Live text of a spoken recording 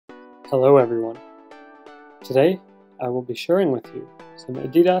Hello everyone. Today I will be sharing with you some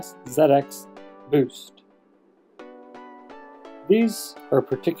Adidas ZX Boost. These are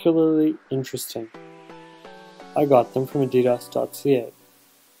particularly interesting. I got them from adidas.ca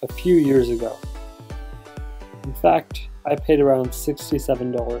a few years ago. In fact, I paid around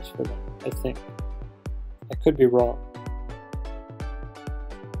 $67 for them, I think. I could be wrong.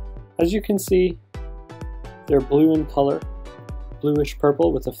 As you can see, they're blue in color, bluish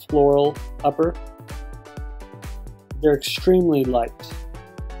purple with a floral upper. They're extremely light.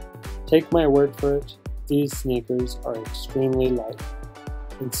 Take my word for it, these sneakers are extremely light.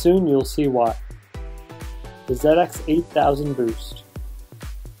 And soon you'll see why. The ZX 8000 Boost.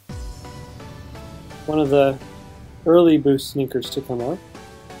 One of the early Boost sneakers to come out.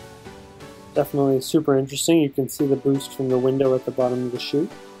 Definitely super interesting. You can see the Boost from the window at the bottom of the shoe.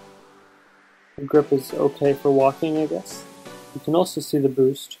 The grip is okay for walking, I guess. You can also see the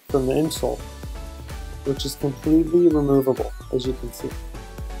Boost from the insole, which is completely removable, as you can see.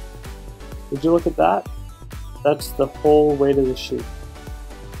 Would you look at that? That's the whole weight of the shoe.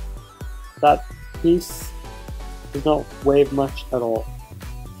 That piece does not weigh much at all.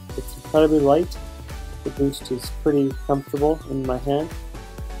 It's incredibly light. The Boost is pretty comfortable in my hand.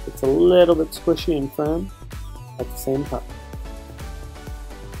 It's a little bit squishy and firm at the same time.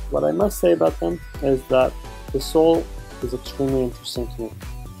 What I must say about them is that the sole is extremely interesting to me.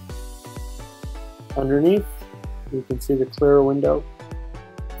 Underneath, you can see the clear window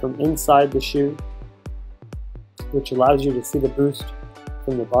from inside the shoe, which allows you to see the Boost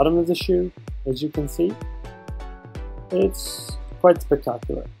from the bottom of the shoe, as you can see. It's quite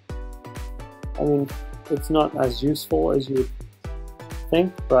spectacular. I mean, it's not as useful as you would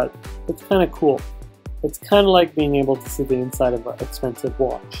think, but it's kind of cool. It's kind of like being able to see the inside of an expensive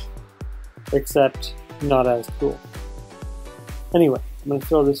watch, except not as cool. Anyway, I'm going to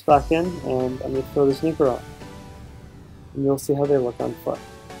throw this back in and I'm going to throw the sneaker on. And you'll see how they look on foot.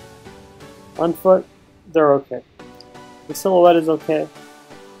 On foot, they're okay. The silhouette is okay.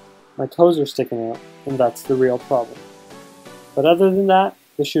 My toes are sticking out, and that's the real problem. But other than that,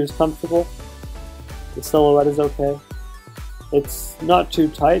 the shoe is comfortable. The silhouette is okay. It's not too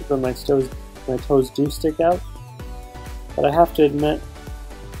tight, but my toes do stick out. But I have to admit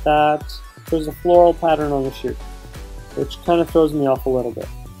that there's a floral pattern on the shoe, which kind of throws me off a little bit.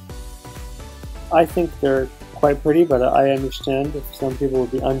 I think they're quite pretty, but I understand if some people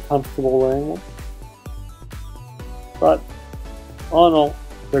would be uncomfortable wearing them. But all in all,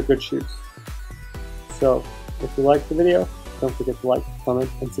 they're good shoes. So if you liked the video, don't forget to like, comment,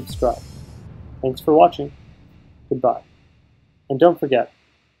 and subscribe. Thanks for watching. Goodbye. And don't forget,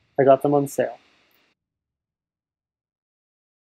 I got them on sale.